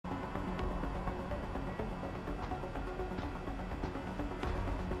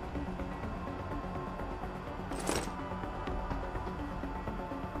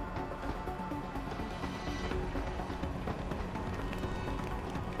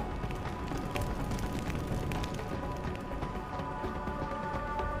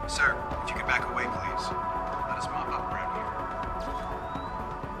Sir, if you could back away, please. Let us mop up around here.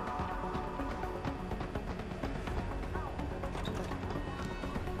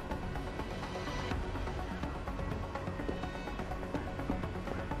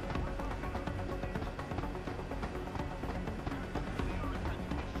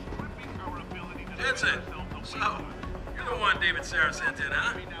 Jensen, so, you're the one David Sarah sent in,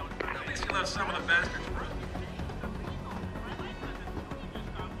 huh? At least you left some of the bastards room.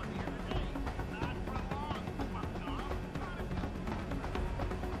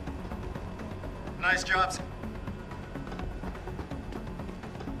 Nice job.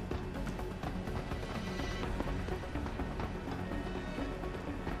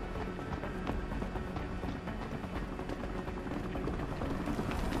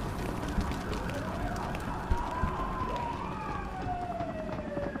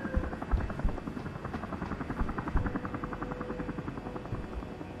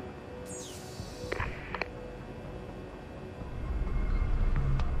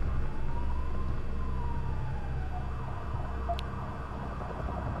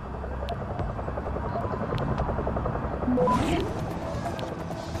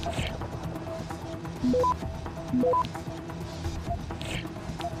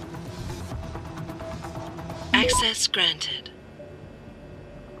 Access granted.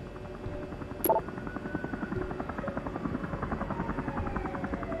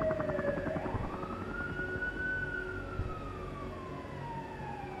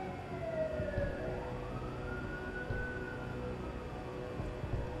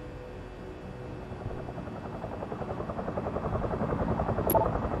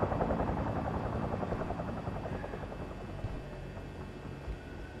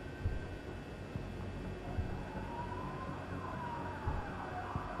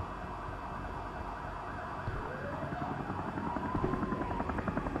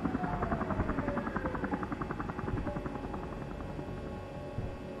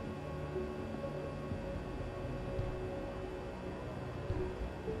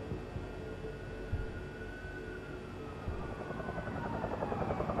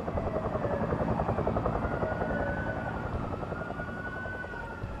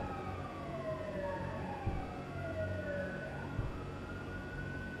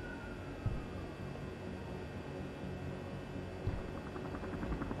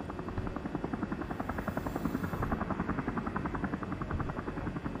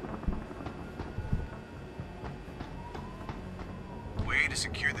 To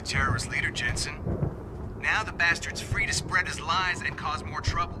secure the terrorist leader, Jensen. Now the bastard's free to spread his lies and cause more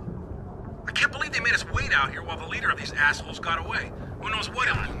trouble. I can't believe they made us wait out here while the leader of these assholes got away. Who knows what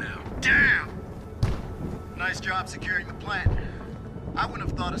he'll do now? Damn! Nice job securing the plant. I wouldn't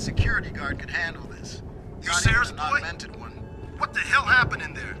have thought a security guard could handle this. You Sarah's boy? Augmented one. What the hell happened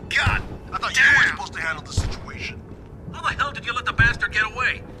in there? God! I thought you were supposed to handle the situation. How the hell did you let the bastard get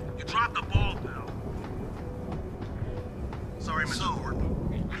away? You dropped the ball, pal. Sorry, Mr.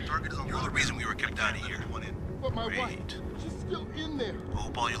 Gordon. The target is on. You're the reason we were kicked out of here. But my wife, she's still in there.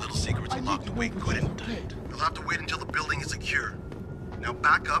 Hope all your little secrets are locked away good and tight. You'll have to wait until the building is secure. Now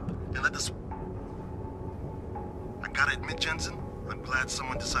back up and let this... I gotta admit, Jensen, I'm glad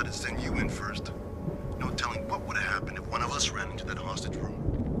someone decided to send you in first. No telling what would have happened if one of us ran into that hostage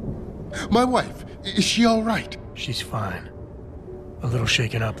room. My wife, is she all right? She's fine. A little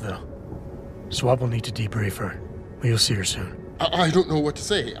shaken up, though. Swab will need to debrief her. But you'll see her soon. I don't know what to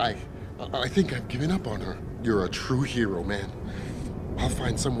say. I think I've given up on her. You're a true hero, man. I'll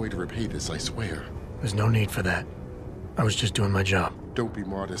find some way to repay this, I swear. There's no need for that. I was just doing my job. Don't be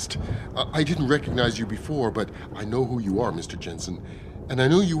modest. I didn't recognize you before, but I know who you are, Mr. Jensen. And I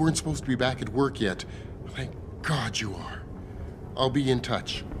know you weren't supposed to be back at work yet. Thank God you are. I'll be in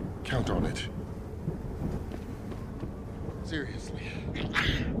touch. Count on it. Seriously.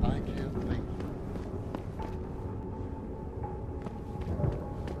 I can't think.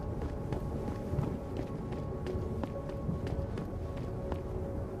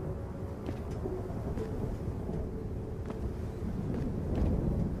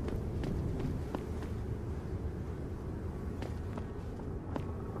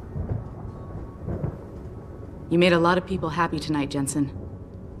 You made a lot of people happy tonight, Jensen.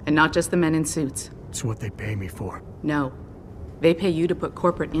 And not just the men in suits. It's what they pay me for. No. They pay you to put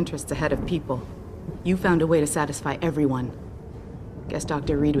corporate interests ahead of people. You found a way to satisfy everyone. Guess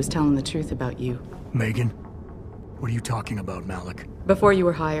Dr. Reed was telling the truth about you. Megan? What are you talking about, Malik? Before you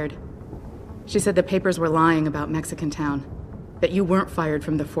were hired, she said the papers were lying about Mexican Town. That you weren't fired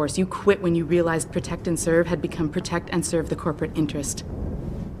from the force. You quit when you realized Protect and Serve had become Protect and Serve the corporate interest.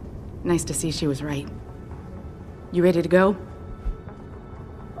 Nice to see she was right. You ready to go?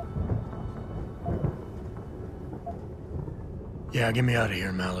 Yeah, get me out of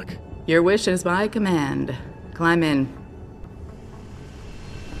here, Malik. Your wish is my command. Climb in.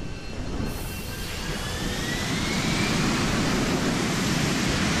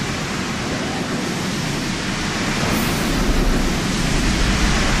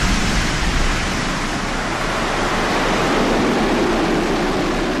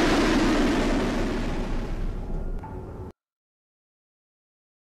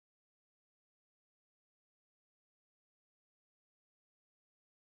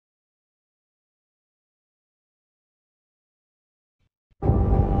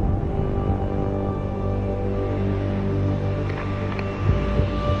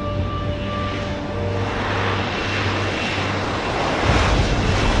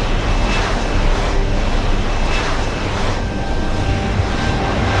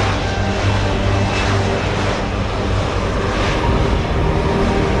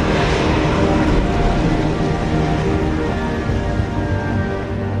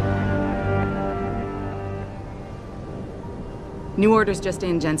 New orders just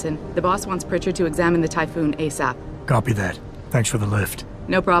in, Jensen. The boss wants Pritchard to examine the Typhoon ASAP. Copy that. Thanks for the lift.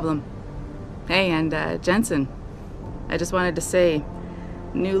 No problem. Hey, and Jensen, I just wanted to say,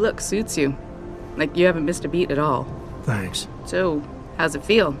 new look suits you. Like you haven't missed a beat at all. Thanks. So, how's it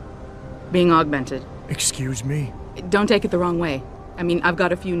feel? Being augmented? Excuse me? Don't take it the wrong way. I mean, I've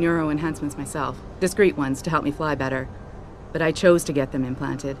got a few neuro enhancements myself. Discreet ones to help me fly better. But I chose to get them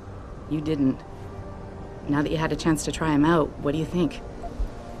implanted. You didn't. Now that you had a chance to try them out, what do you think?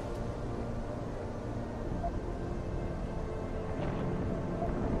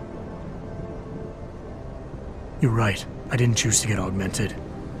 You're right. I didn't choose to get augmented.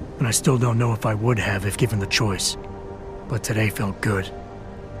 And I still don't know if I would have if given the choice. But today felt good.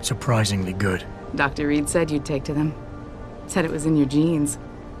 Surprisingly good. Dr. Reed said you'd take to them. Said it was in your genes.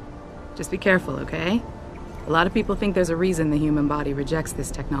 Just be careful, okay? A lot of people think there's a reason the human body rejects this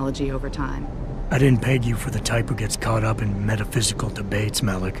technology over time. I didn't peg you for the type who gets caught up in metaphysical debates,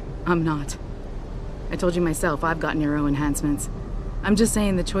 Malik. I'm not. I told you myself, I've got neuro enhancements. I'm just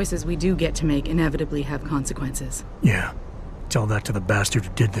saying the choices we do get to make inevitably have consequences. Yeah. Tell that to the bastard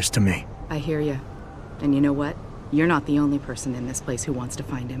who did this to me. I hear you. And you know what? You're not the only person in this place who wants to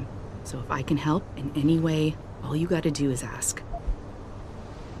find him. So if I can help in any way, all you gotta do is ask.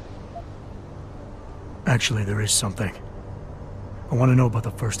 Actually, there is something. I want to know about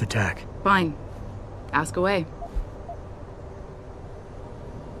the first attack. Fine. Ask away.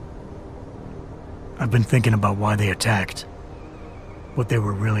 I've been thinking about why they attacked. What they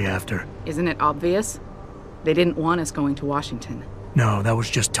were really after. Isn't it obvious? They didn't want us going to Washington. No, that was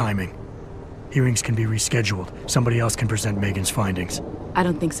just timing. Hearings can be rescheduled. Somebody else can present Megan's findings. I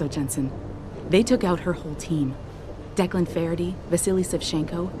don't think so, Jensen. They took out her whole team. Declan Faraday, Vasily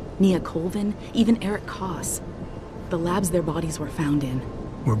Savchenko, Nia Colvin, even Eric Koss. The labs their bodies were found in.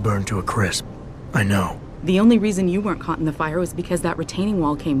 We're burned to a crisp. I know. The only reason you weren't caught in the fire was because that retaining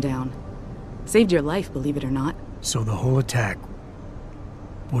wall came down. Saved your life, believe it or not. So the whole attack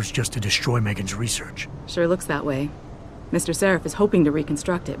was just to destroy Megan's research. Sure looks that way. Mr. Seraph is hoping to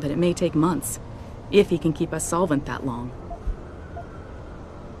reconstruct it, but it may take months. If he can keep us solvent that long.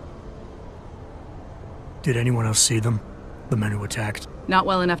 Did anyone else see them? The men who attacked? Not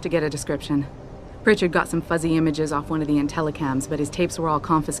well enough to get a description. Pritchard got some fuzzy images off one of the Intellicams, but his tapes were all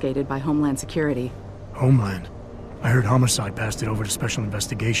confiscated by Homeland Security. Homeland? I heard Homicide passed it over to Special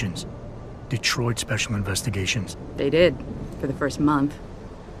Investigations. Detroit Special Investigations. They did, for the first month.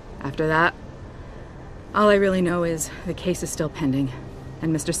 After that, all I really know is the case is still pending,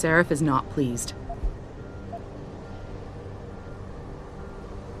 and Mr. Seraph is not pleased.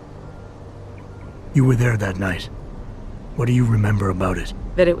 You were there that night. What do you remember about it?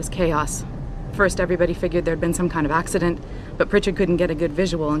 That it was chaos. First, everybody figured there'd been some kind of accident, but Pritchard couldn't get a good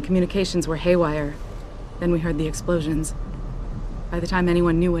visual and communications were haywire. Then we heard the explosions. By the time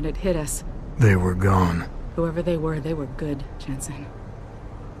anyone knew what had hit us... They were gone. Whoever they were good, Jensen.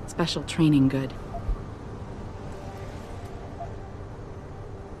 Special training good.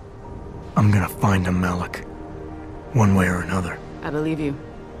 I'm gonna find them, Malik. One way or another. I believe you.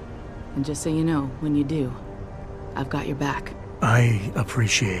 And just so you know, when you do, I've got your back. I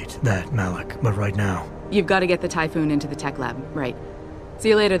appreciate that, Malik, but right now... You've got to get the Typhoon into the tech lab, right. See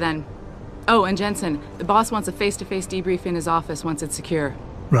you later, then. Oh, and Jensen, the boss wants a face-to-face debrief in his office once it's secure.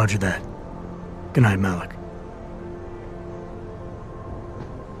 Roger that. Good night, Malik.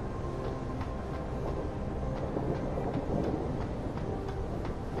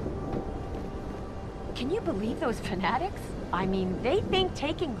 Can you believe those fanatics? I mean, they think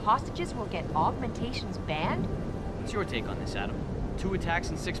taking hostages will get augmentations banned? What's your take on this, Adam? 2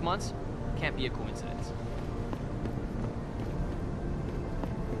 attacks in 6 months? Can't be a coincidence.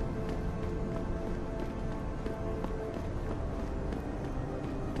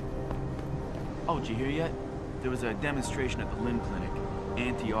 Oh, did you hear yet? There was a demonstration at the Lynn Clinic.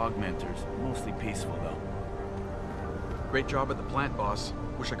 Anti-augmenters. Mostly peaceful, though. Great job at the plant, boss.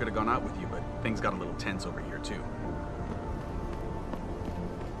 Wish I could have gone out with you, but things got a little tense over here, too.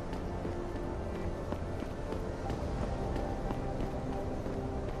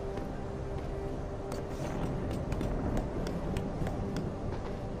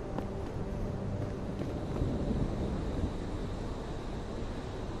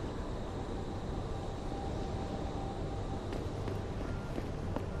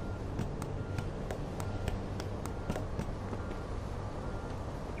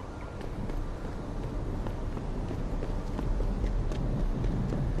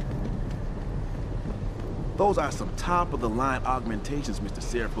 Those are some top-of-the-line augmentations Mr.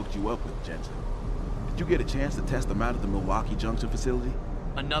 Seraph hooked you up with, Jensen. Did you get a chance to test them out at the Milwaukee Junction facility?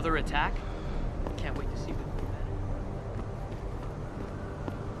 Another attack? Can't wait to see what they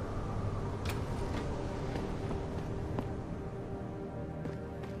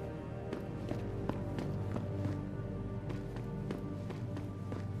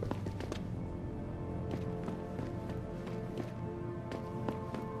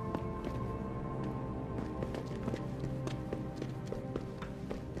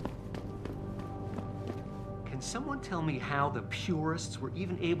Can someone tell me how the purists were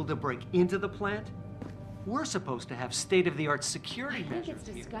even able to break into the plant? We're supposed to have state-of-the-art security measures. I think it's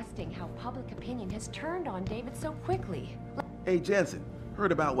disgusting how public opinion has turned on David so quickly. Hey, Jensen,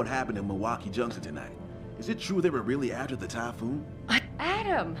 heard about what happened in Milwaukee Junction tonight. Is it true they were really after the typhoon?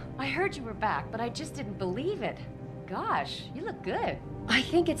 Adam, I heard you were back, but I just didn't believe it. Gosh, you look good. I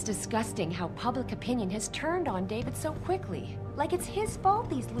think it's disgusting how public opinion has turned on David so quickly. Like it's his fault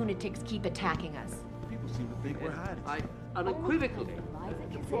these lunatics keep attacking us. People seem to think we're hiding. I unequivocally. Eliza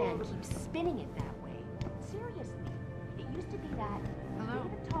Kazan keeps spinning it that way. Seriously, it used to be that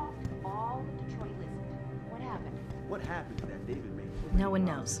David talked, all of Detroit listened. What happened? What happened to that David made? No one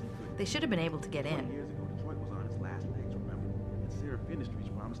knows. They should have been able to get 20 in. years ago, Detroit was on its last legs, remember? And Seraph Industries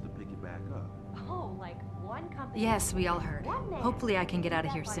promised to pick it back up. Oh, like one company. Yes, we all heard. One man. Hopefully I can get out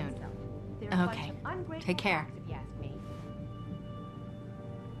of here That by soon. himself. They're a bunch Okay. of ungrateful Take care. fucks, if you ask me.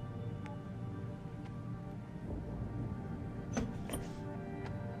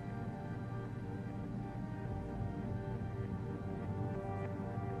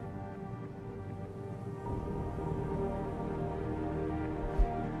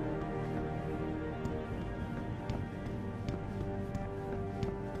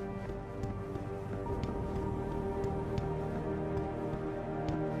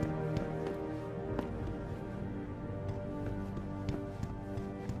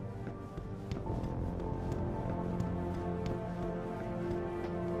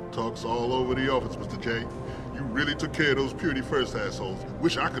 Talk's all over the office, Mr. J. You really took care of those Purity First assholes.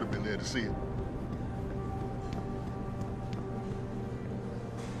 Wish I could have been there to see it.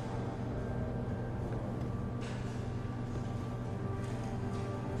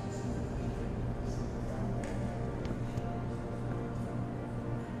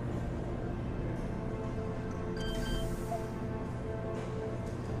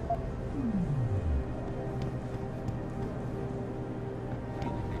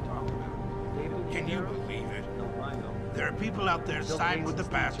 Can you believe it? There are people out there siding with the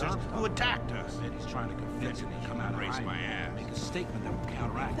bastards who attacked us. He's trying to convince him to come out and race my ass. Make a statement that will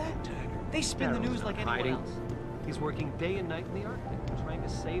counteract the attack. They spin the news like anyone hiding. else. He's working day and night in the Arctic, trying to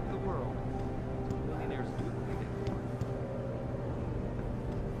save the world. Millionaires do what they get for.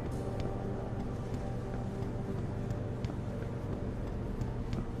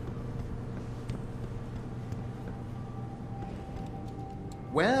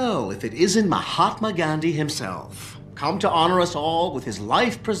 Well, if it isn't Mahatma Gandhi himself, come to honor us all with his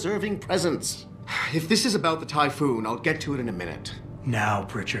life-preserving presence. If this is about the typhoon, I'll get to it in a minute. Now,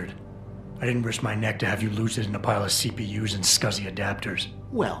 Pritchard. I didn't risk my neck to have you lose it in a pile of CPUs and scuzzy adapters.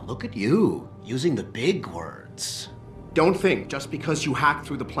 Well, look at you, using the big words. Don't think just because you hacked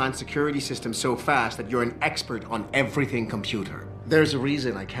through the plant security system so fast that you're an expert on everything computer. There's a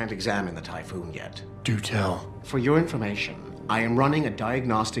reason I can't examine the typhoon yet. Do tell. For your information, I am running a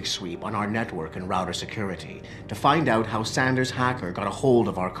diagnostic sweep on our network and router security to find out how Sanders' hacker got a hold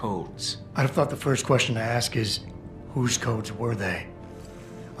of our codes. I'd have thought the first question to ask is, whose codes were they?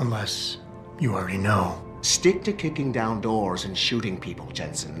 Unless you already know. Stick to kicking down doors and shooting people,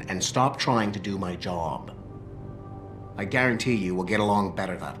 Jensen, and stop trying to do my job. I guarantee you we'll get along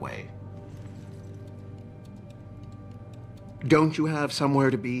better that way. Don't you have somewhere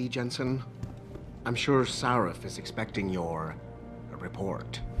to be, Jensen? I'm sure Sarif is expecting your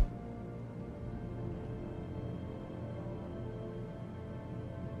report.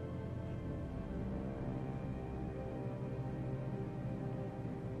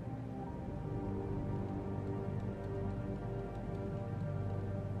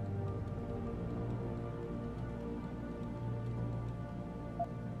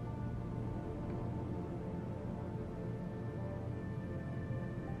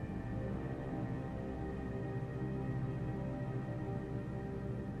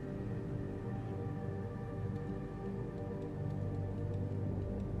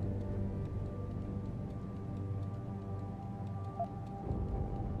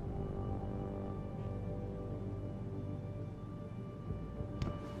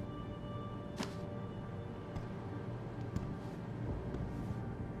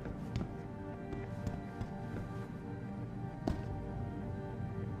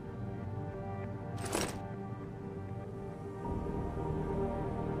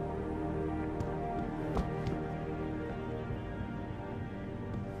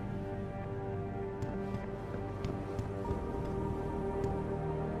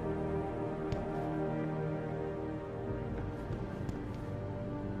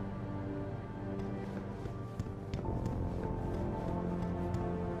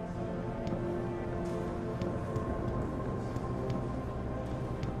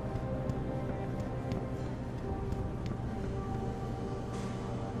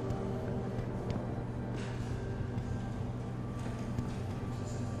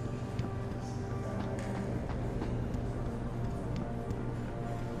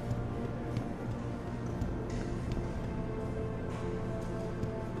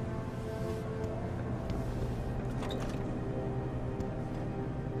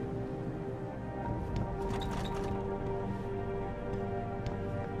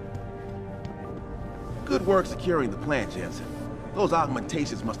 Good work securing the plant, Jensen. Those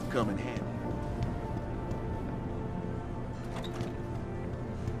augmentations must have come in handy.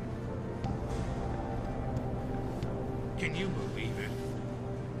 Can you believe it?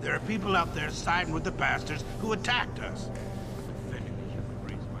 There are people out there siding with the bastards who attacked us. Defending the human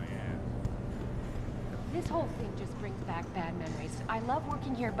race, my ass. This whole thing just brings back bad memories. I love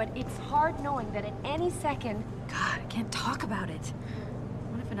working here, but it's hard knowing that at any second... God, I can't talk about it.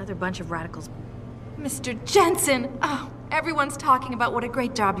 What if another bunch of radicals... Mr. Jensen! Oh, everyone's talking about what a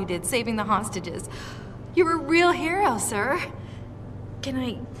great job you did saving the hostages. You're a real hero, sir. Can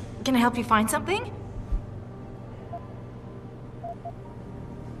I help you find something?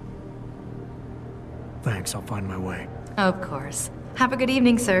 Thanks, I'll find my way. Of course. Have a good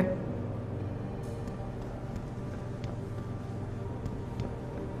evening, sir.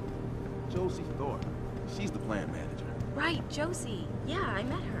 Josie Thorpe. She's the plant manager. Right, Josie. Yeah, I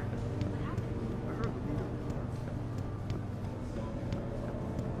met her.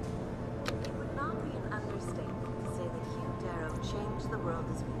 It would not be an understatement to say that Hugh Darrow changed the world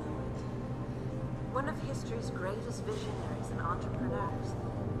as we know it. One of history's greatest visionaries and entrepreneurs,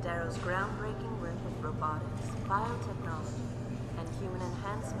 Darrow's groundbreaking work with robotics, biotechnology, and human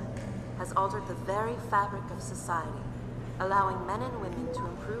enhancement has altered the very fabric of society, allowing men and women to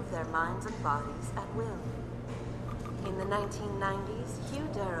improve their minds and bodies at will. In the 1990s, Hugh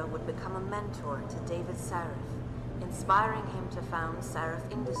Darrow would become a mentor to David Sarif, inspiring him to found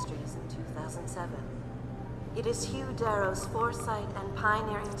Sarif Industries in 2007. It is Hugh Darrow's foresight and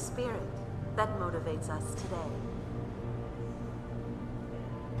pioneering spirit that motivates us today.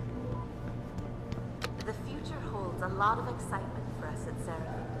 The future holds a lot of excitement for us at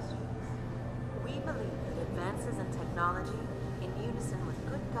Sarif Industries. We believe that advances in technology, in unison with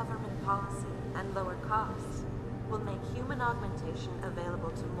good government policy and lower costs, will make human augmentation available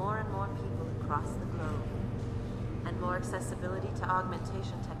to more and more people across the globe. And more accessibility to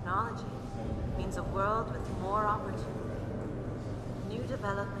augmentation technology means a world with more opportunity. New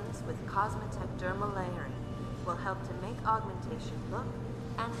developments with Cosmetech dermal layering will help to make augmentation look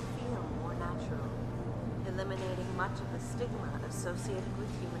and feel more natural, eliminating much of the stigma associated with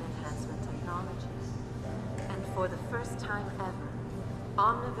human enhancement technologies. And for the first time ever,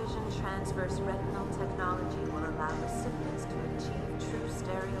 Omnivision transverse retinal technology will allow recipients to achieve true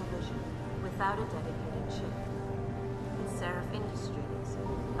stereo vision without a dedicated chip. At Sarif Industries,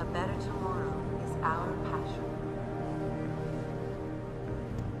 a better tomorrow is our passion.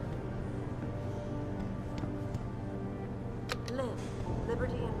 Live,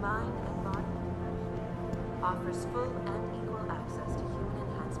 liberty in mind and body, offers full and equal access to human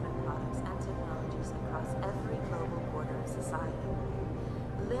enhancement products and technologies across every global border of society.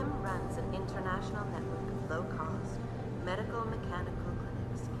 LIM runs an international network of low-cost, medical mechanical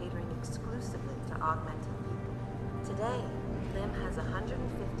clinics catering exclusively to augmented people. Today, LIM has 150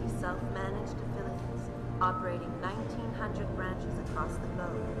 self-managed affiliates, operating 1,900 branches across the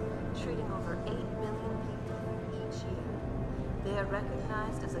globe, treating over 8 million people each year. They are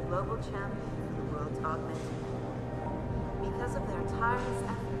recognized as a global champion for the world's augmented people. Because of their tireless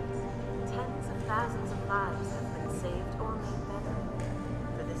efforts, tens of thousands of lives have been saved or made better.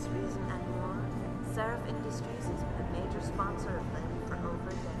 For this reason and more, Sarif Industries has been a major sponsor of LIM for over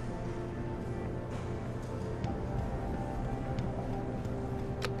a decade.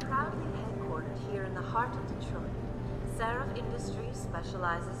 Proudly headquartered here in the heart of Detroit, Sarif Industries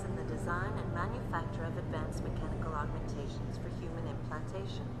specializes in the design and manufacture of advanced mechanical augmentations for human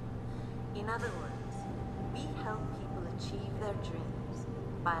implantation. In other words, we help people achieve their dreams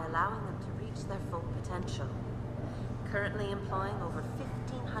by allowing them to reach their full potential. Currently employing over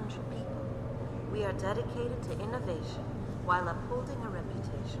 1,500 people, we are dedicated to innovation while upholding a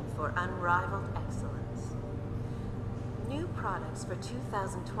reputation for unrivaled excellence. New products for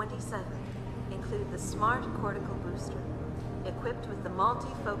 2027 include the Smart Cortical Booster, equipped with the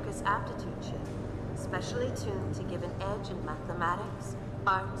multi-focus aptitude chip, specially tuned to give an edge in mathematics,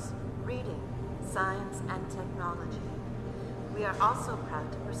 arts, reading, science, and technology. We are also proud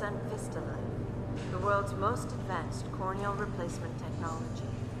to present VistaLife, the world's most advanced corneal replacement technology.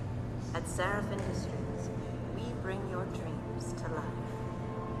 At Sarif Industries, we bring your dreams to life.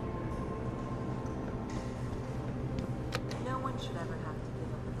 No one should ever have to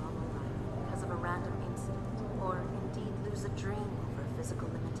give up a normal life because of a random incident, or indeed lose a dream over a physical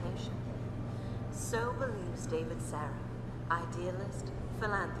limitation. So believes David Sarif, idealist,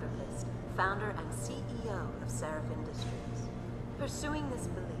 philanthropist, founder and CEO of Sarif Industries. Pursuing this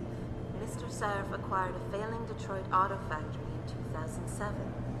belief, Mr. Sarif acquired a failing Detroit auto factory in 2007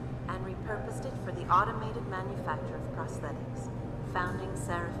 and repurposed it for the automated manufacture of prosthetics, founding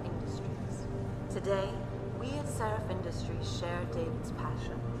Sarif Industries. Today, we at Seraph Industries share David's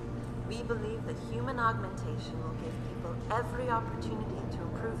passion. We believe that human augmentation will give people every opportunity to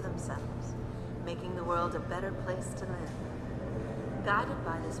improve themselves, making the world a better place to live. Guided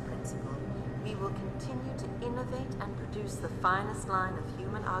by this principle, we will continue to innovate and produce the finest line of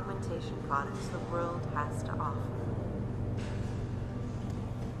human augmentation products the world has to offer.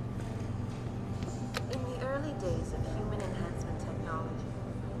 In the early days of human enhancement technology,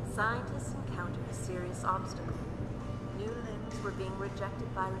 scientists encountered a serious obstacle. New limbs were being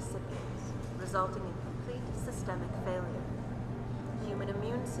rejected by recipients, resulting in complete systemic failure. Human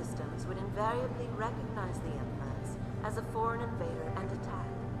immune systems would invariably recognize the implants as a foreign invader and attack.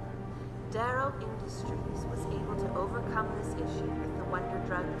 Deus Industries was able to overcome this issue with the wonder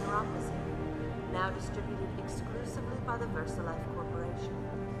drug neuropathy, now distributed exclusively by the VersaLife Corporation.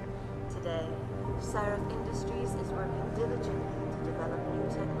 Today, Seraph Industries is working diligently to develop new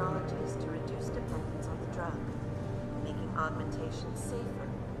technologies to reduce dependence on the drug, making augmentation safer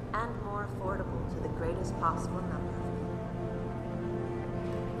and more affordable to the greatest possible number of people.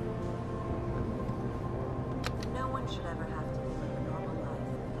 No one should ever have to live a normal life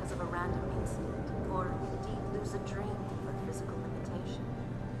because of a random incident, or indeed lose a dream for physical limitation.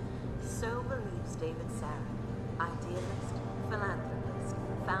 So believes David Sarah, idealist, philanthropist,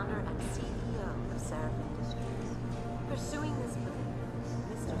 founder and CEO of Seraph Industries. Pursuing this belief,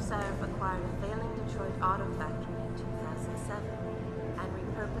 Mr. Seraph acquired a failing Detroit auto factory in 2007 and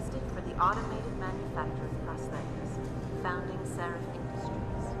repurposed it for the automated manufacture of prosthetics, founding Seraph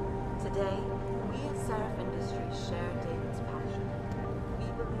Industries. Today, we at Seraph Industries share David's passion. We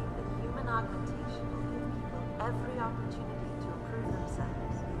believe that human augmentation will give people every opportunity to improve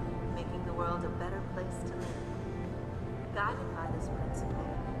themselves, making the world a better place to live. Guided by this principle,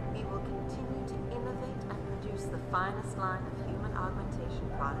 we will continue to innovate and produce the finest line of human augmentation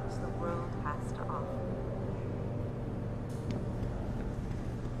products the world has to offer.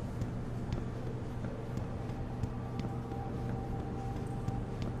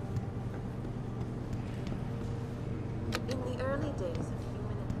 In the early days of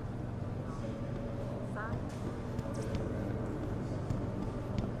human science,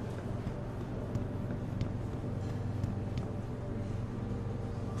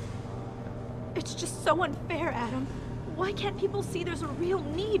 It's just so unfair, Adam. Why can't people see there's a real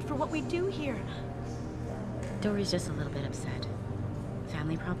need for what we do here? Dory's just a little bit upset.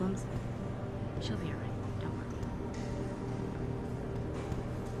 Family problems? She'll be alright, don't worry.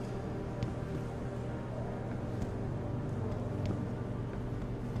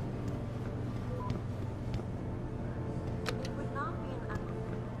 it would not be an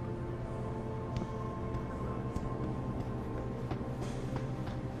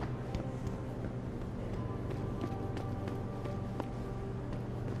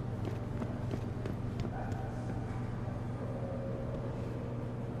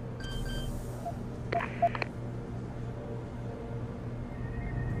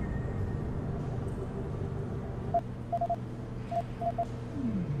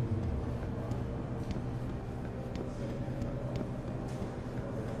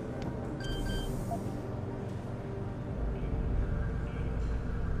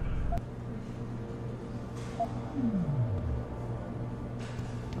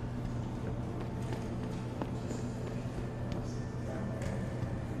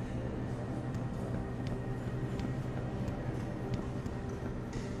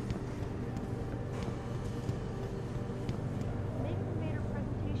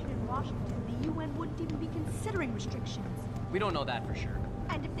Considering restrictions. We don't know that for sure.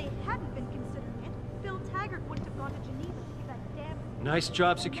 And if they hadn't been considering it, Phil Taggart wouldn't have gone to Geneva to give that damn... Nice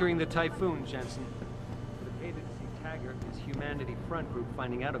job securing the Typhoon, Jensen. Would have hated to see Taggart and his Humanity Front group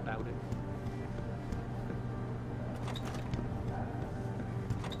finding out about it.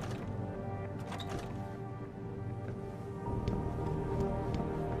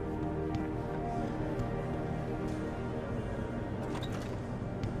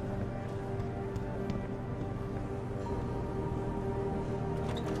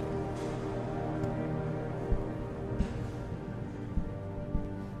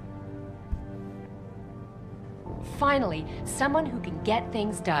 Finally, someone who can get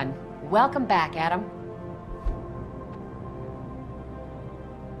things done. Welcome back, Adam.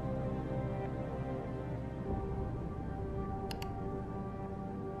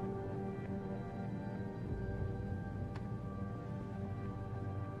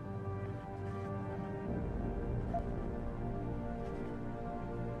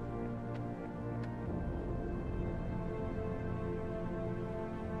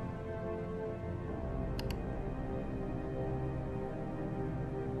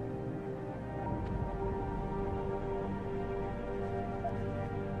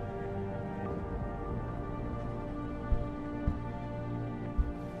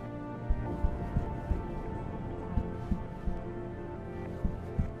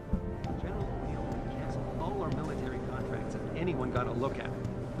 and got a look at it.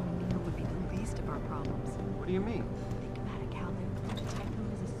 O'Neill would be the least of our problems. What do you mean? Think about it, Calvin. Detect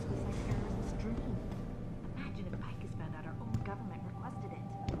them as a suicide terrorist's dream. Imagine if Pike has found out our own government requested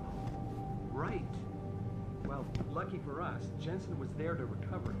it. Right. Well, lucky for us, Jensen was there to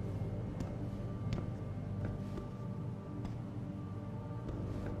recover it.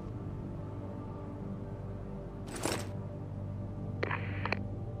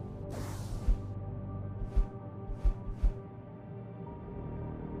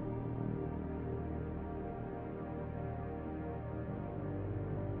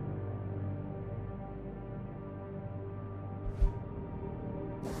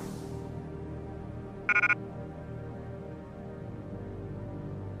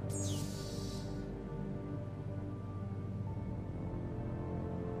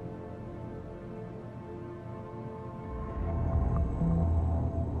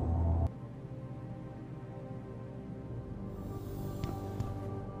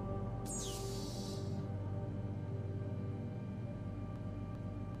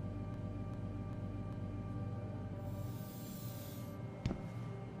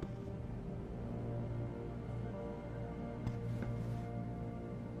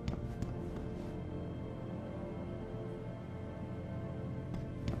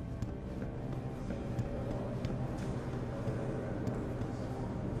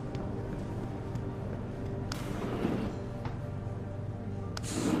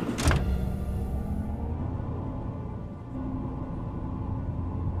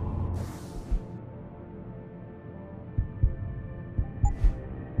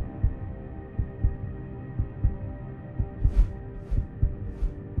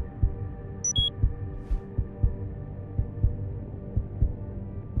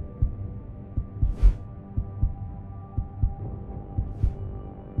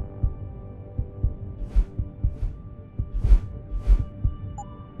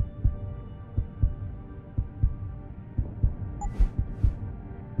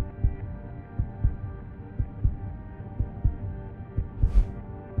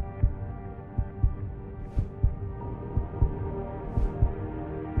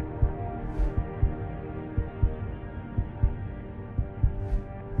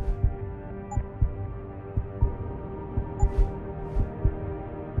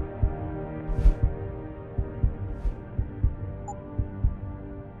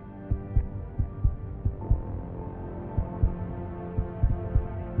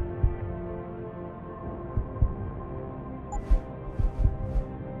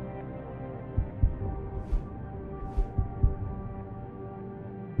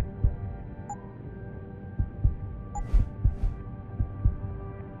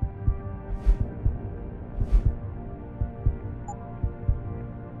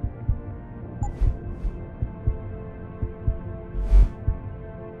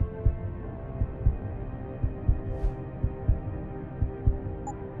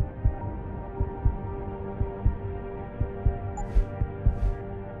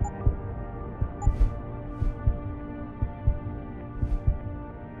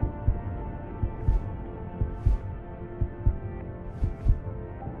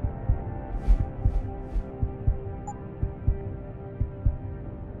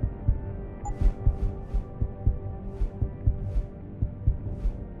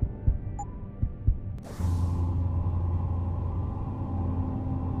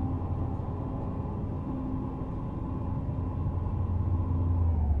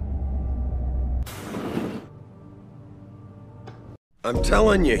 I'm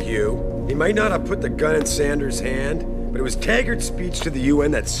telling you, Hugh, he might not have put the gun in Sanders' hand, but it was Taggart's speech to the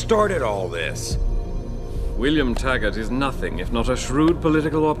UN that started all this. William Taggart is nothing if not a shrewd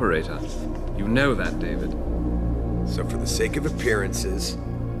political operator. You know that, David. So for the sake of appearances,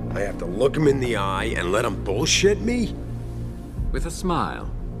 I have to look him in the eye and let him bullshit me? With a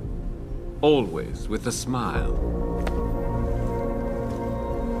smile. Always with a smile.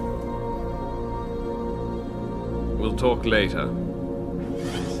 We'll talk later.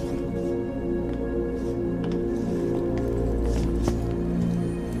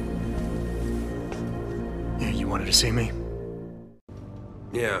 You wanted to see me?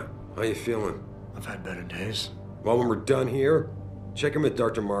 Yeah, how you feeling? I've had better days. Well, when we're done here, check him with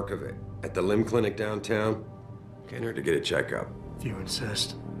Dr. Markovic at the limb clinic downtown. Can't hurt to get a checkup. If you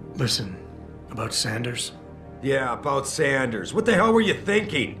insist. Listen, about Sanders? Yeah, about Sanders. What the hell were you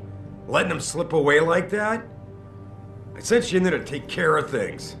thinking? Letting him slip away like that? I sent you in there to take care of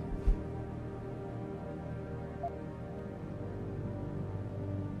things.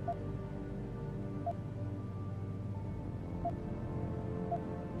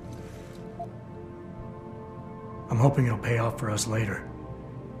 I'm hoping it'll pay off for us later.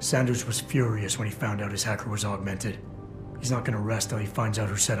 Sanders was furious when he found out his hacker was augmented. He's not gonna rest till he finds out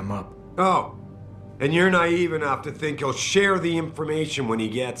who set him up. Oh, and you're naive enough to think he'll share the information when he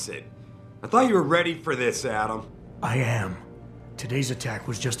gets it. I thought you were ready for this, Adam. I am. Today's attack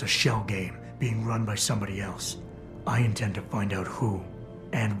was just a shell game being run by somebody else. I intend to find out who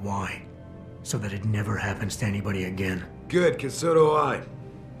and why, so that it never happens to anybody again. Good, because so do I.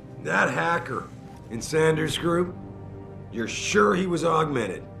 That hacker in Sanders' group, you're sure he was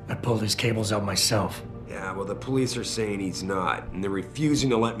augmented? I pulled his cables out myself. Yeah, well, the police are saying he's not, and they're refusing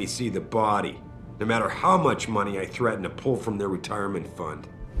to let me see the body, no matter how much money I threaten to pull from their retirement fund.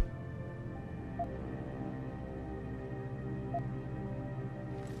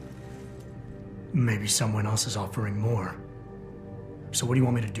 Maybe someone else is offering more. So what do you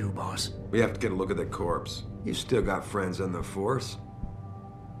want me to do, boss? We have to get a look at the corpse. You've still got friends on the force.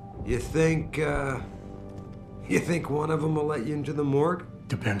 You think one of them will let you into the morgue?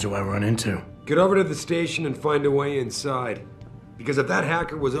 Depends who I run into. Get over to the station and find a way inside. Because if that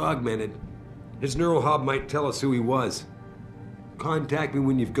hacker was augmented, his neural hub might tell us who he was. Contact me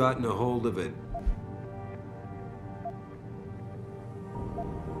when you've gotten a hold of it.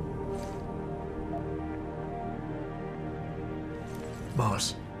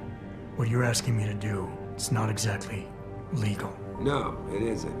 Boss, what you're asking me to do, it's not exactly legal. No, it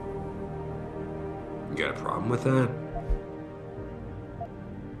isn't. You got a problem with that?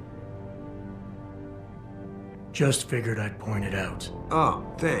 Just figured I'd point it out. Oh,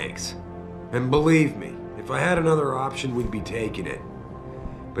 thanks. And believe me, if I had another option, we'd be taking it.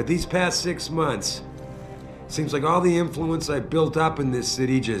 But these past 6 months, seems like all the influence I built up in this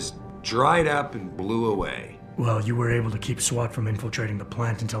city just dried up and blew away. Well, you were able to keep SWAT from infiltrating the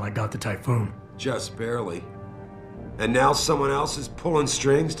plant until I got the typhoon. Just barely. And now someone else is pulling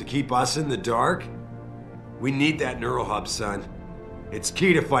strings to keep us in the dark? We need that neural hub, son. It's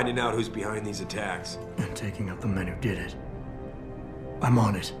key to finding out who's behind these attacks. And taking out the men who did it. I'm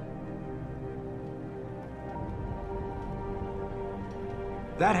on it.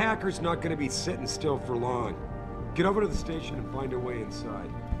 That hacker's not gonna be sitting still for long. Get over to the station and find a way inside.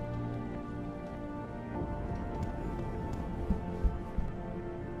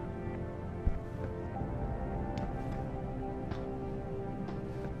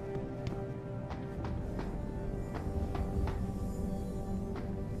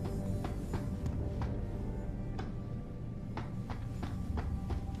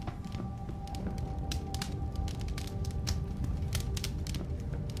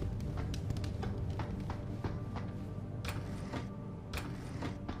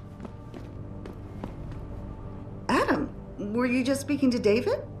 Were you just speaking to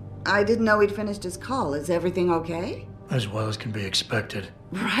David? I didn't know he'd finished his call. Is everything okay? As well as can be expected.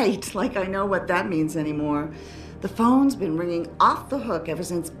 Right, like I know what that means anymore. The phone's been ringing off the hook ever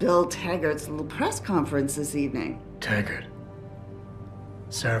since Bill Taggart's little press conference this evening. Taggart.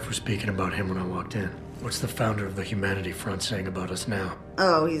 Sarah was speaking about him when I walked in. What's the founder of the Humanity Front saying about us now?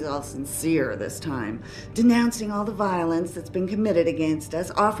 Oh, he's all sincere this time, denouncing all the violence that's been committed against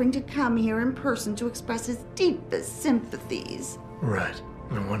us, offering to come here in person to express his deepest sympathies. Right.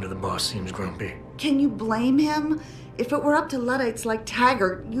 No wonder the boss seems grumpy. Can you blame him? If it were up to Luddites like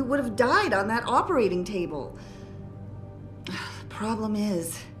Taggart, you would have died on that operating table. The problem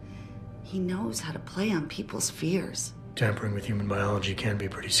is, he knows how to play on people's fears. Tampering with human biology can be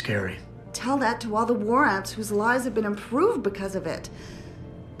pretty scary. Tell that to all the war ants whose lives have been improved because of it.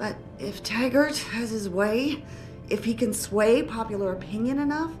 But if Taggart has his way, if he can sway popular opinion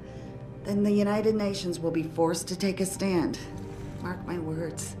enough, then the United Nations will be forced to take a stand. Mark my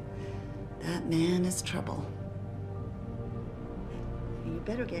words. That man is trouble. You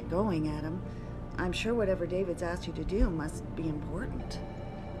better get going, Adam. I'm sure whatever David's asked you to do must be important.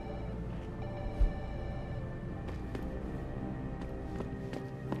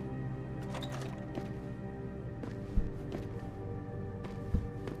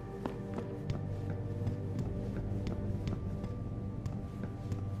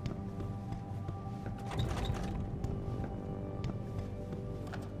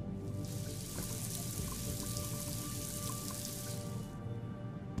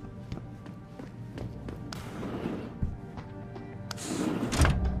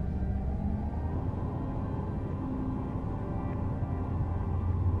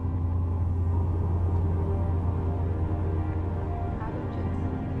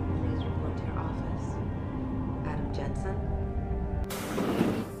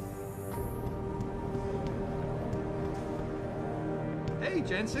 Hey,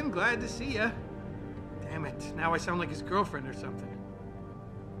 Jensen, glad to see ya. Damn it, now I sound like his girlfriend or something.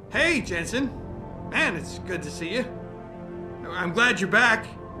 Hey, Jensen! Man, it's good to see you. I'm glad you're back.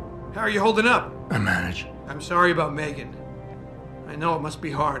 How are you holding up? I manage. I'm sorry about Megan. I know it must be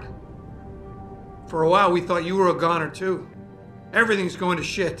hard. For a while, we thought you were a goner, too. Everything's going to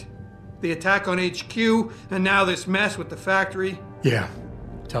shit. The attack on HQ, and now this mess with the factory. Yeah,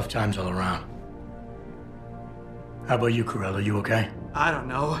 tough times all around. How about you, Corella? You okay? I don't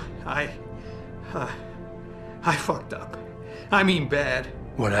know. I fucked up. I mean bad.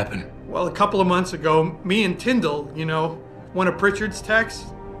 What happened? Well, a couple of months ago, me and Tyndall, you know, one of Pritchard's techs,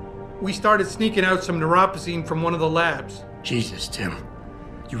 we started sneaking out some neuropozyne from one of the labs. Jesus, Tim.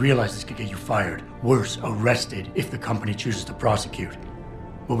 You realize this could get you fired. Worse, arrested if the company chooses to prosecute.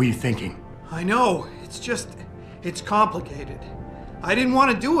 What were you thinking? I know. It's complicated. I didn't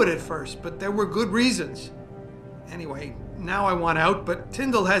want to do it at first, but there were good reasons. Anyway, now I want out, but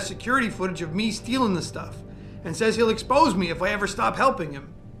Tyndall has security footage of me stealing the stuff and says he'll expose me if I ever stop helping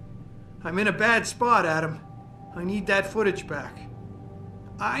him. I'm in a bad spot, Adam. I need that footage back.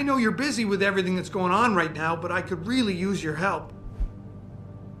 I know you're busy with everything that's going on right now, but I could really use your help.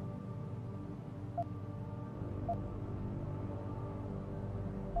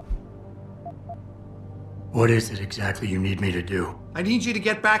 What is it exactly you need me to do? I need you to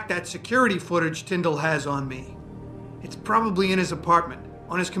get back that security footage Tyndall has on me. It's probably in his apartment.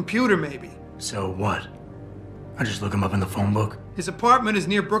 On his computer, maybe. So what? I just look him up in the phone book? His apartment is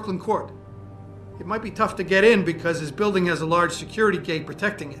near Brooklyn Court. It might be tough to get in because his building has a large security gate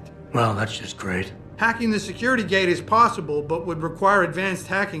protecting it. Well, that's just great. Hacking the security gate is possible, but would require advanced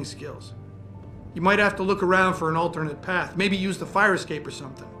hacking skills. You might have to look around for an alternate path. Maybe use the fire escape or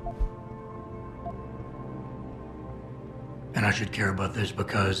something. And I should care about this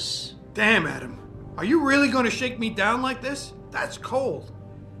because... Damn, Adam. Are you really going to shake me down like this? That's cold.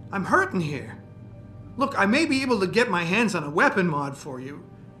 I'm hurting here. Look, I may be able to get my hands on a weapon mod for you.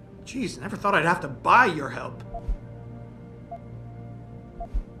 Jeez, never thought I'd have to buy your help.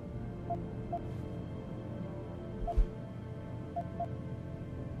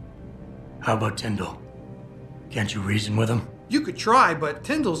 How about Tyndall? Can't you reason with him? You could try, but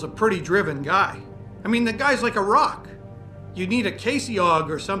Tyndall's a pretty driven guy. I mean, the guy's like a rock. You'd need a Casey Aug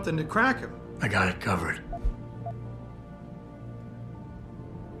or something to crack him. I got it covered.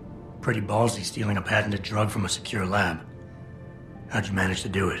 Pretty ballsy stealing a patented drug from a secure lab. How'd you manage to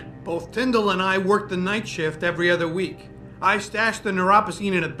do it? Both Tyndall and I worked the night shift every other week. I stashed the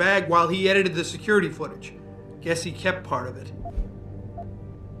neuropozyne in a bag while he edited the security footage. Guess he kept part of it.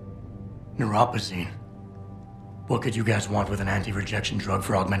 Neuropozyne? What could you guys want with an anti-rejection drug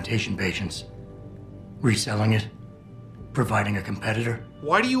for augmentation patients? Reselling it? Providing a competitor?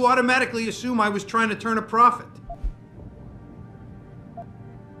 Why do you automatically assume I was trying to turn a profit?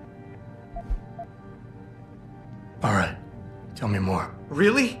 All right. Tell me more.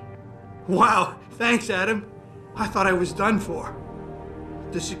 Really? Wow, thanks, Adam. I thought I was done for.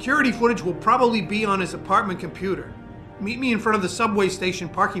 The security footage will probably be on his apartment computer. Meet me in front of the subway station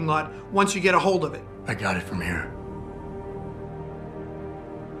parking lot once you get a hold of it. I got it from here.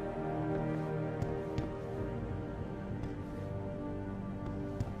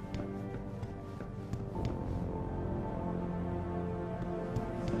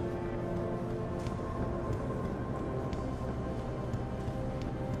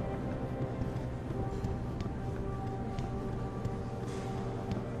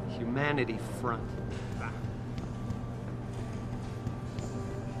 Humanity Front.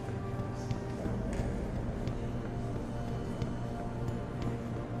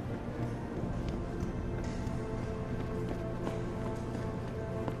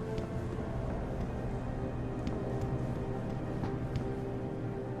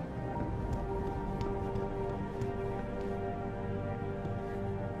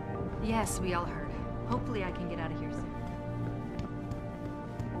 Yes, we all heard. Hopefully I can get out of here soon.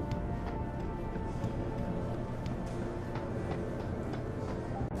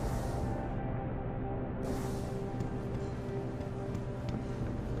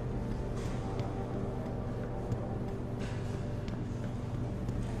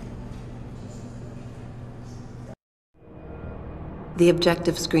 The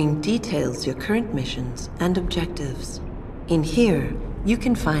objective screen details your current missions and objectives. In here, you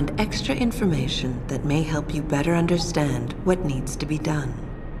can find extra information that may help you better understand what needs to be done.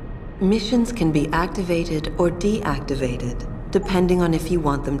 Missions can be activated or deactivated, depending on if you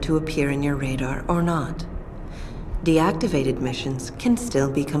want them to appear in your radar or not. Deactivated missions can still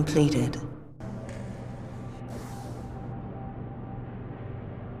be completed.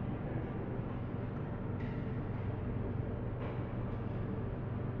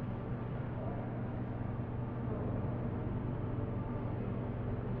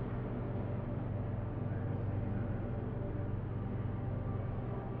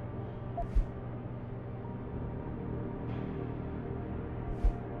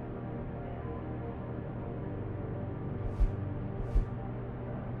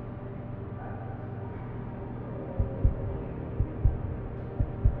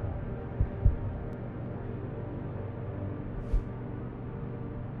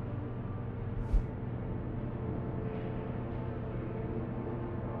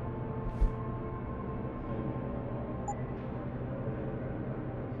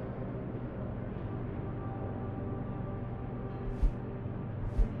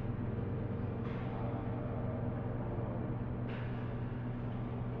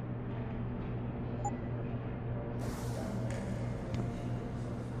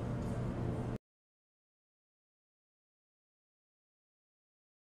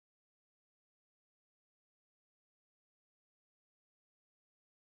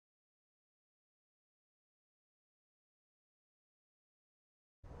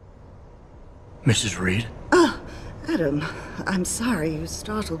 Mrs. Reed? Adam, I'm sorry you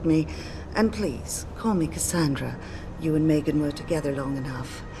startled me. And please, call me Cassandra. You and Megan were together long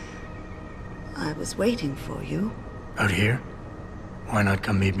enough. I was waiting for you. Out here? Why not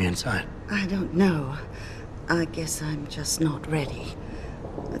come meet me inside? I don't know. I guess I'm just not ready.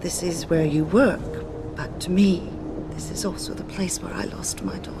 This is where you work, but to me, this is also the place where I lost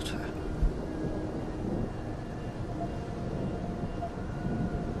my daughter.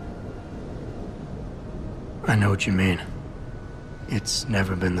 I know what you mean. It's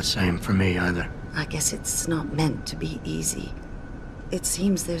never been the same for me either. I guess it's not meant to be easy. It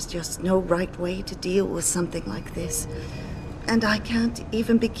seems there's just no right way to deal with something like this. And I can't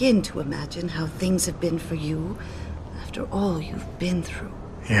even begin to imagine how things have been for you after all you've been through.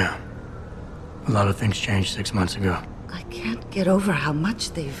 Yeah. A lot of things changed 6 months ago. I can't get over how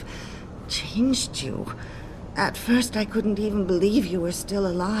much they've changed you. At first, I couldn't even believe you were still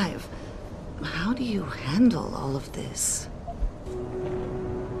alive. How do you handle all of this?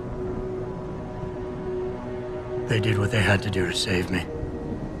 They did what they had to do to save me.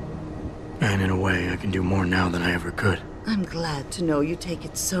 And in a way, I can do more now than I ever could. I'm glad to know you take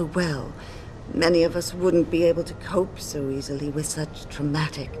it so well. Many of us wouldn't be able to cope so easily with such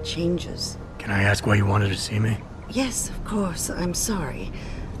traumatic changes. Can I ask why you wanted to see me? Yes, of course. I'm sorry.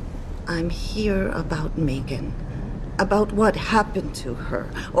 I'm here about Megan. About what happened to her.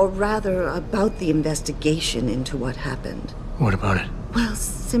 Or rather, about the investigation into what happened. What about it? Well,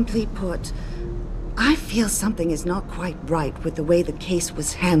 simply put, I feel something is not quite right with the way the case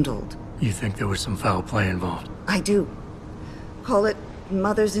was handled. You think there was some foul play involved? I do. Call it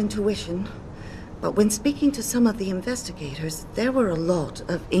mother's intuition. But when speaking to some of the investigators, there were a lot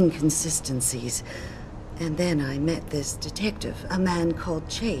of inconsistencies. And then I met this detective, a man called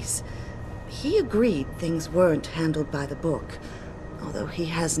Chase. He agreed things weren't handled by the book, although he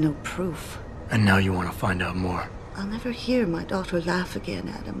has no proof. And now you want to find out more? I'll never hear my daughter laugh again,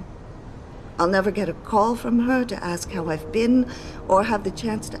 Adam. I'll never get a call from her to ask how I've been, or have the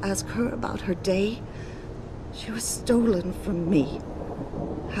chance to ask her about her day. She was stolen from me.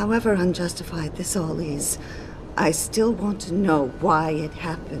 However unjustified this all is, I still want to know why it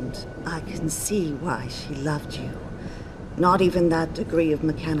happened. I can see why she loved you. Not even that degree of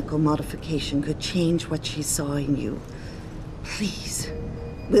mechanical modification could change what she saw in you. Please,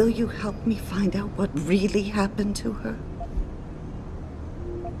 will you help me find out what really happened to her?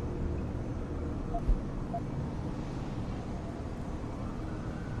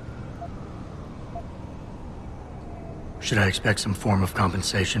 Should I expect some form of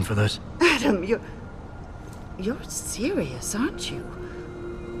compensation for this? Adam, you're serious, aren't you?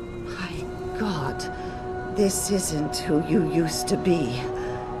 My God. This isn't who you used to be.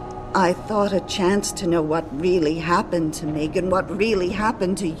 I thought a chance to know what really happened to Megan, what really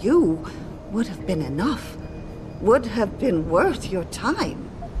happened to you, would have been enough. Would have been worth your time.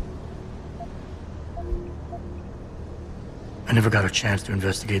 I never got a chance to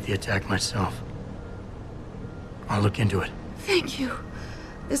investigate the attack myself. I'll look into it. Thank you.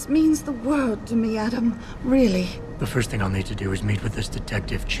 This means the world to me, Adam. Really. The first thing I'll need to do is meet with this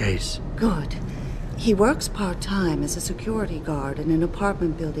detective, Chase. Good. He works part-time as a security guard in an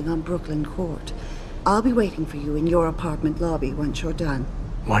apartment building on Brooklyn Court. I'll be waiting for you in your apartment lobby once you're done.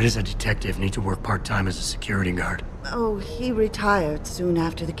 Why does a detective need to work part-time as a security guard? Oh, he retired soon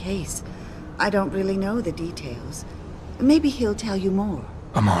after the case. I don't really know the details. Maybe he'll tell you more.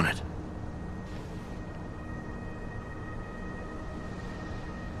 I'm on it.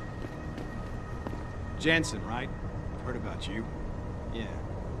 Jensen, right? I've heard about you. Yeah,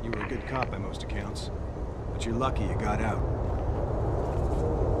 you were a good cop by most accounts. But you're lucky you got out.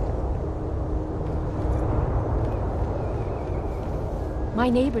 My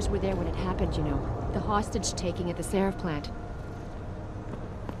neighbors were there when it happened, you know. The hostage taking at the Seraph plant.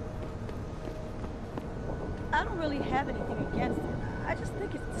 I don't really have anything against it. I just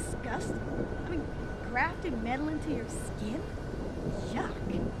think it's disgusting. I mean, grafting metal into your skin? Yuck.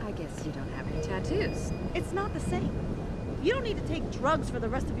 I guess you don't have any tattoos. It's not the same. You don't need to take drugs for the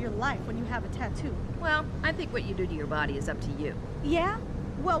rest of your life when you have a tattoo. Well, I think what you do to your body is up to you. Yeah?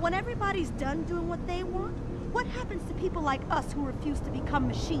 Well, when everybody's done doing what they want, what happens to people like us who refuse to become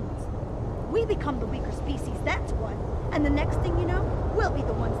machines? We become the weaker species, that's what. And the next thing you know, we'll be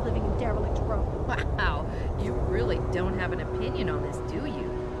the ones living in derelict row. Wow, you really don't have an opinion on this, do you?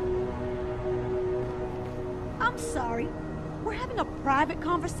 I'm sorry. We're having a private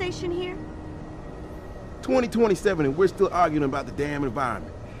conversation here. 2027 and we're still arguing about the damn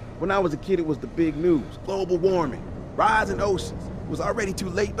environment. When I was a kid, it was the big news. Global warming, rising oceans. It was already too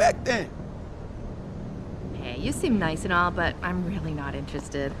late back then. Hey, you seem nice and all, but I'm really not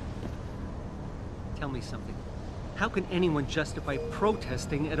interested. Tell me something. How can anyone justify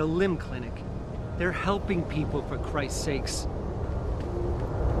protesting at a limb clinic? They're helping people, for Christ's sakes.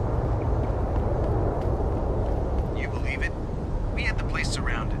 You believe it? We had the place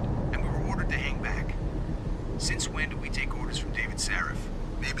surrounded, and we were ordered to hang back. Since when do we take orders from David Sarif?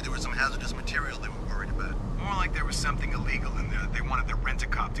 Maybe there was some hazardous material they were worried about. More like there was something illegal in there that they wanted the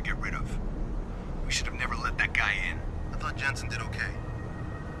rent-a-cop to get rid of. We should have never let that guy in. I thought Jensen did okay.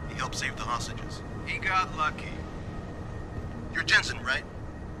 He helped save the hostages. He got lucky. You're Jensen, right?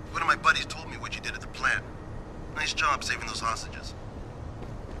 One of my buddies told me what you did at the plant. Nice job saving those hostages.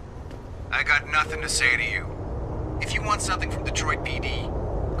 I got nothing to say to you. If you want something from Detroit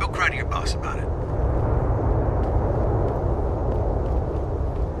PD, go cry to your boss about it.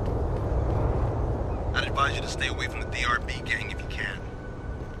 I'd advise you to stay away from the DRB gang if you can.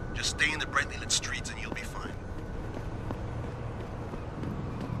 Just stay in the brightly lit streets and you'll be fine.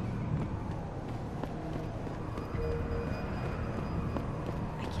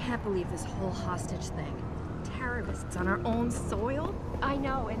 I can't believe this whole hostage thing. Terrorists on our own soil? I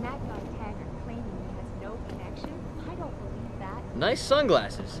know, and that guy Taggart claiming he has no connection? I don't believe that. Nice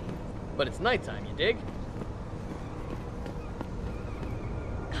sunglasses. But it's nighttime, you dig?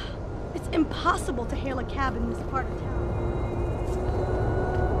 It's impossible to hail a cab in this part of town.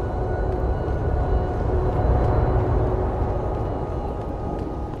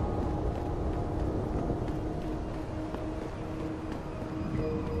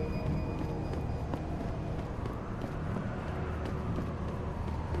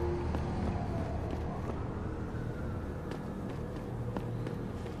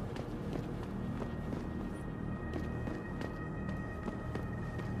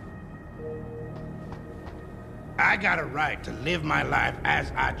 I got a right to live my life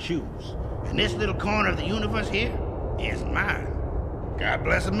as I choose. And this little corner of the universe here is mine. God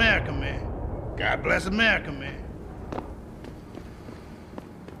bless America, man. God bless America, man.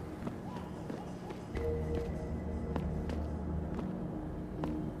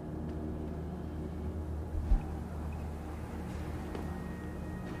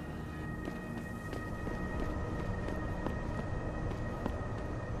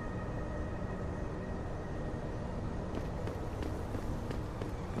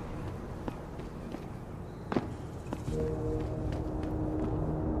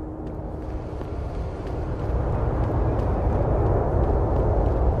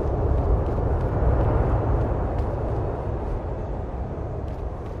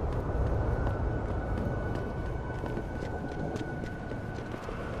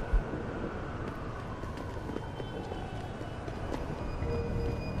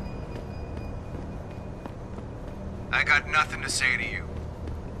 I got nothing to say to you.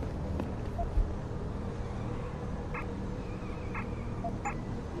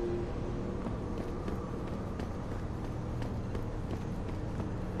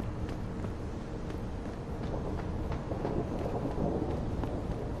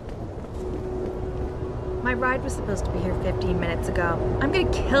 My ride was supposed to be here 15 minutes ago. I'm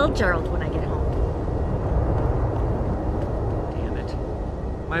gonna kill Gerald when I get home. Damn it.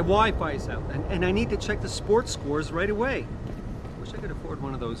 My Wi-Fi's out, and I need to check the sports scores right away. Wish I could afford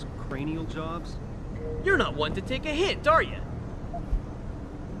one of those cranial jobs. You're not one to take a hint, are you?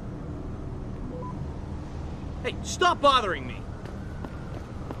 Hey, stop bothering me!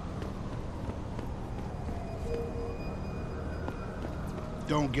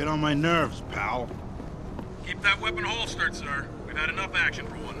 Don't get on my nerves, pal. Keep that weapon holstered, sir. We've had enough action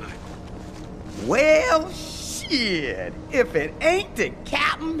for one night. Well, shit. If it ain't the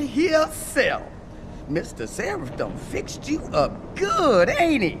captain himself. Mr. Sarif done fixed you up good,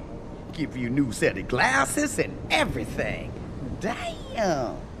 ain't he? Give you new set of glasses and everything.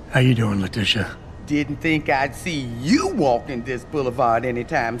 Damn. How you doing, Letitia? Didn't think I'd see you walking this boulevard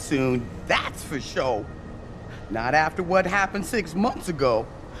anytime soon, that's for sure. Not after what happened 6 months ago.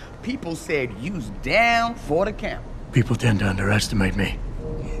 People said you's down for the count. People tend to underestimate me.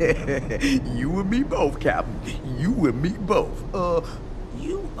 You and me both, Captain. You and me both.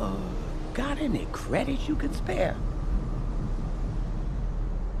 You got any credit you could spare?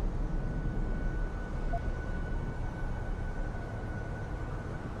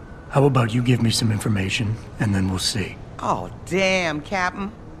 How about you give me some information, and then we'll see. Oh, damn,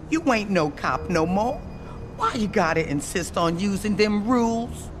 Captain. You ain't no cop no more. Why you gotta insist on using them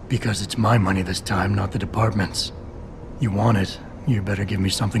rules? Because it's my money this time, not the department's. You want it, you better give me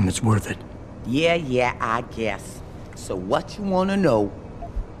something that's worth it. Yeah, I guess. So what you wanna know?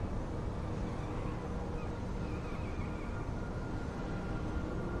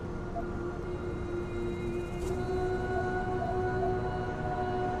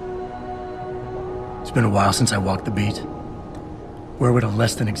 It's been a while since I walked the beat. Where would a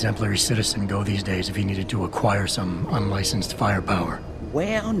less than exemplary citizen go these days if he needed to acquire some unlicensed firepower?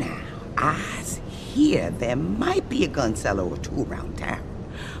 Well now, I hear there might be a gun seller or two around town.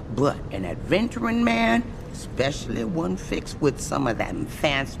 But an adventuring man, especially one fixed with some of them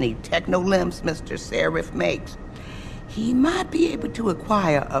fancy techno-limbs Mr. Seraph makes, he might be able to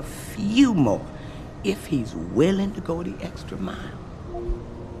acquire a few more if he's willing to go the extra mile.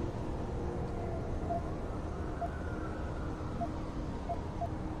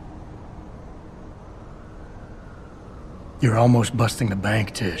 You're almost busting the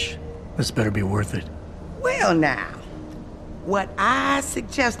bank, Tish. This better be worth it. Well now, what I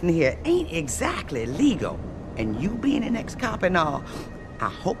suggesting here ain't exactly legal. And you being an ex-cop and all, I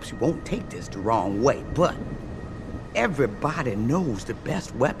hope you won't take this the wrong way, but everybody knows the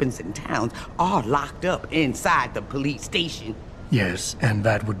best weapons in town are locked up inside the police station. Yes, and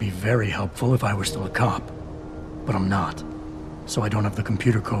that would be very helpful if I were still a cop. But I'm not. So I don't have the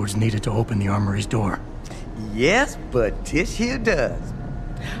computer codes needed to open the armory's door. Yes, but Tish here does.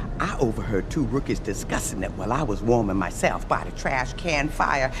 I overheard two rookies discussing it while I was warming myself by the trash can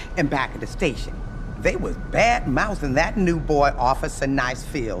fire in back of the station. They was bad-mouthing that new boy Officer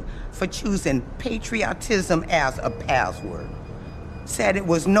Nicefield for choosing patriotism as a password. Said it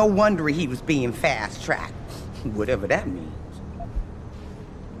was no wonder he was being fast-tracked, whatever that means.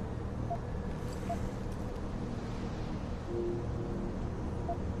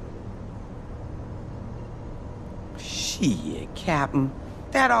 Shit, Captain.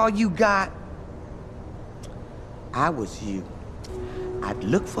 That all you got? I was you. I'd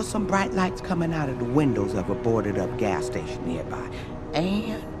look for some bright lights coming out of the windows of a boarded-up gas station nearby.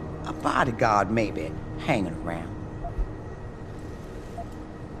 And a bodyguard maybe hanging around.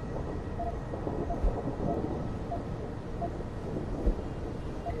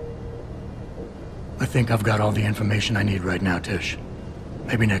 I think I've got all the information I need right now, Tish.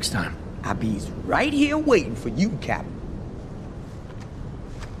 Maybe next time. I'll be right here waiting for you, Captain.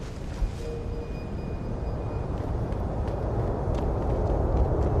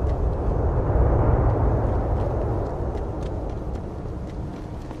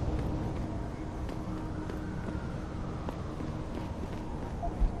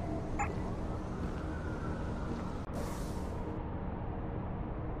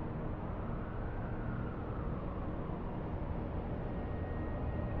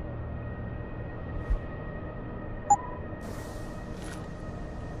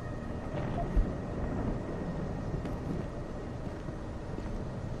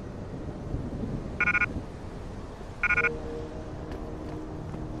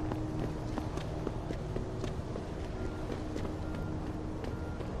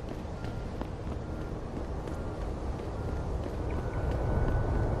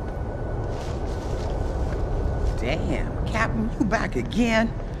 Damn, Captain, you back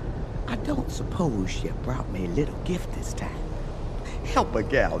again? I don't suppose you brought me a little gift this time. Help a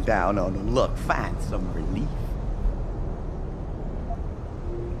gal down on her luck find some relief.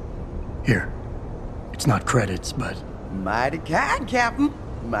 Here. It's not credits, but... Mighty kind, Captain.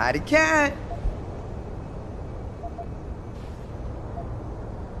 Mighty kind.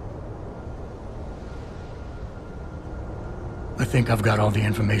 I think I've got all the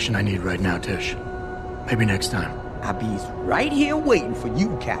information I need right now, Tish. Maybe next time. I'll be right here waiting for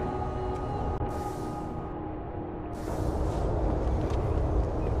you, Captain.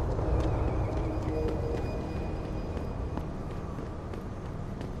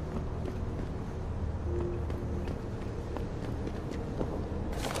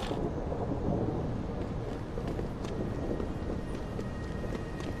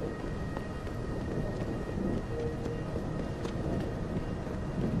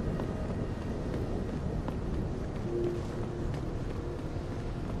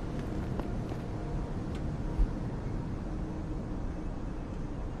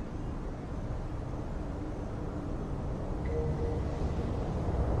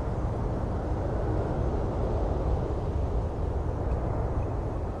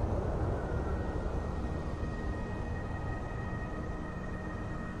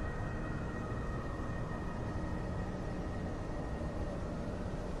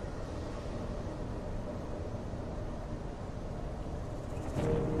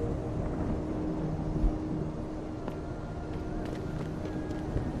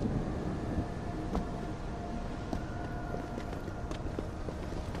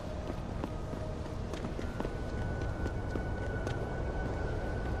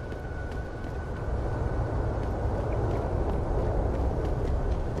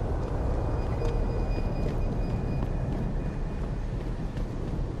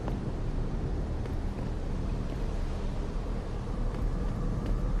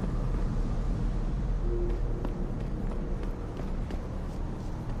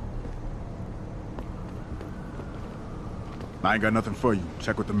 I ain't got nothing for you.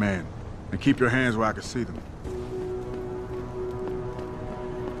 Check with the man. And keep your hands where I can see them.